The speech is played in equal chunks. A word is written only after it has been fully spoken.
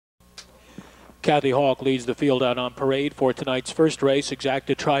Kathy Hawk leads the field out on parade for tonight's first race,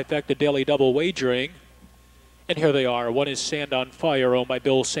 Exacta Trifecta Daily Double Wagering. And here they are. One is Sand on Fire, owned by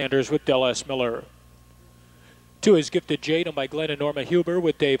Bill Sanders with Del S. Miller. 2 is Gifted Jade, owned by Glenn and Norma Huber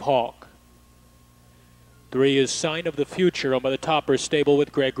with Dave Hawk. 3 is Sign of the Future, owned by the Topper Stable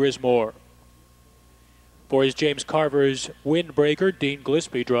with Greg Grismore. 4 is James Carver's Windbreaker, Dean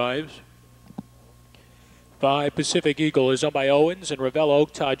Gillespie drives. 5, Pacific Eagle is owned by Owens and Ravel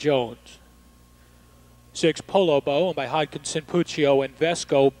Oak, Todd Jones. 6, Polo Bow, owned by Hodkinson, Puccio, and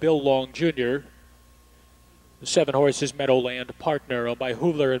Vesco, Bill Long Jr. The 7 horses Meadowland Partner, owned by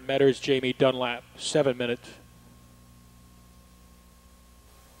Hoovler and Metters, Jamie Dunlap. 7 minutes.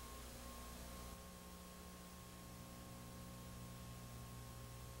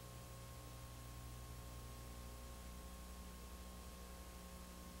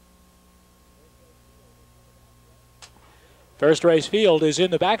 First race field is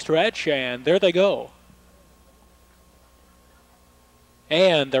in the backstretch, and there they go.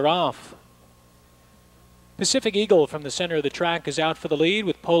 And they're off. Pacific Eagle from the center of the track is out for the lead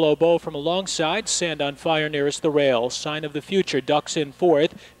with Polo Bow from alongside. Sand on Fire nearest the rail. Sign of the Future ducks in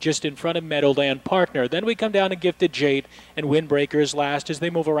fourth, just in front of Meadowland Partner. Then we come down to Gifted Jade and Windbreakers last as they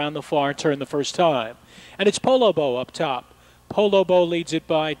move around the far turn the first time. And it's Polo Bow up top. Polo Bow leads it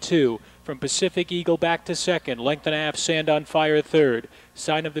by 2. From Pacific Eagle back to second. Length and a half, Sand on Fire third.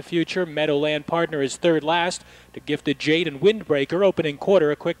 Sign of the Future, Meadowland Partner is third last. To Gifted Jade and Windbreaker, opening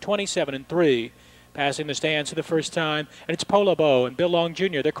quarter, a quick 27-3. Passing the stands for the first time, and it's Polo Bow and Bill Long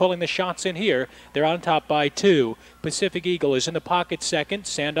Jr. They're calling the shots in here. They're on top by 2. Pacific Eagle is in the pocket second.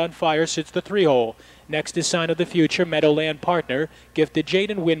 Sand on Fire sits the 3-hole. Next is Sign of the Future, Meadowland Partner. Gifted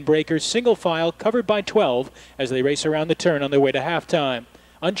Jade and Windbreaker, single file, covered by 12 as they race around the turn on their way to halftime.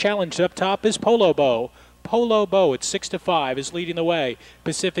 Unchallenged up top is Polo Bow. Polo Bow at 6-5 is leading the way.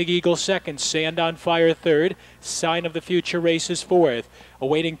 Pacific Eagle second, Sand on Fire third. Sign of the Future races fourth.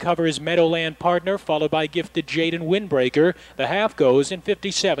 Awaiting cover is Meadowland Partner, followed by Gifted Jade and Windbreaker. The half goes in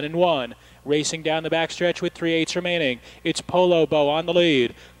 57-1. Racing down the backstretch with 3/8 remaining. It's Polo Bow on the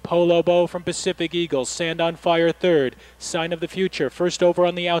lead. Polo Bow from Pacific Eagle. Sand on Fire third. Sign of the Future first over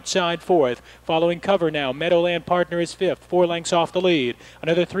on the outside fourth. Following cover now, Meadowland Partner is fifth, 4 lengths off the lead.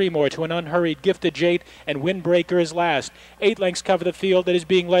 Another 3 more to an unhurried Gifted Jade, and Windbreaker is last. 8 lengths cover the field that is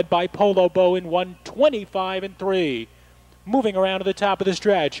being led by Polo Bow in 1:25-3. Moving around to the top of the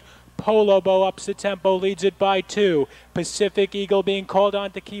stretch. Polo Bow ups the tempo, leads it by 2. Pacific Eagle being called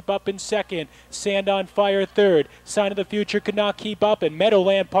on to keep up in second. Sand on Fire third. Sign of the Future could not keep up, and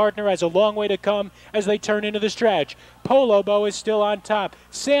Meadowland Partner has a long way to come as they turn into the stretch. Polo Bow is still on top.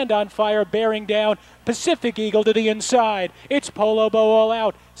 Sand on Fire bearing down. Pacific Eagle to the inside. It's Polo Bow all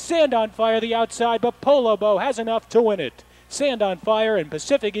out. Sand on Fire the outside, but Polo Bow has enough to win it. Sand on Fire and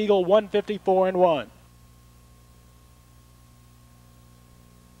Pacific Eagle 154-1.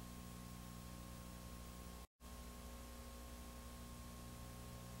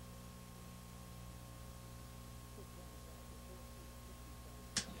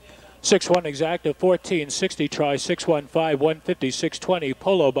 (6-1 Exacta, 1460 try, 615, 156.20.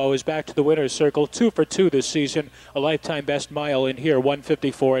 Polo Bow is back to the winner's circle, 2 for 2 this season. A lifetime best mile in here,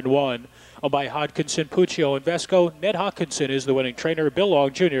 154-1. Owned by Hodkinson, Puccio, and Vesco. Ned Hodkinson is the winning trainer. Bill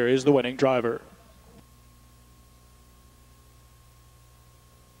Long Jr. is the winning driver.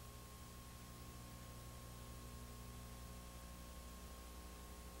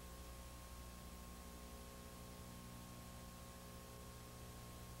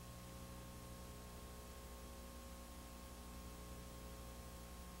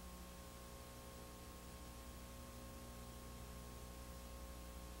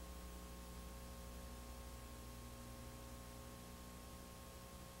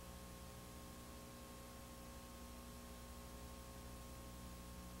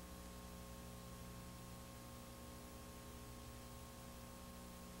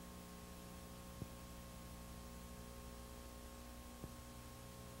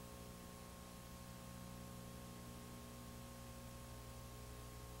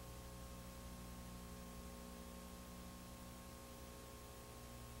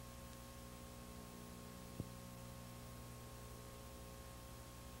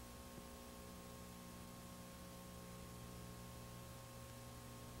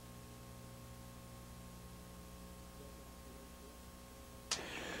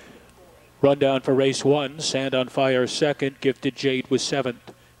 Rundown for race 1. Sand on Fire second. Gifted Jade was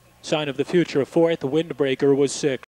 7th. Sign of the Future 4th. Windbreaker was 6th.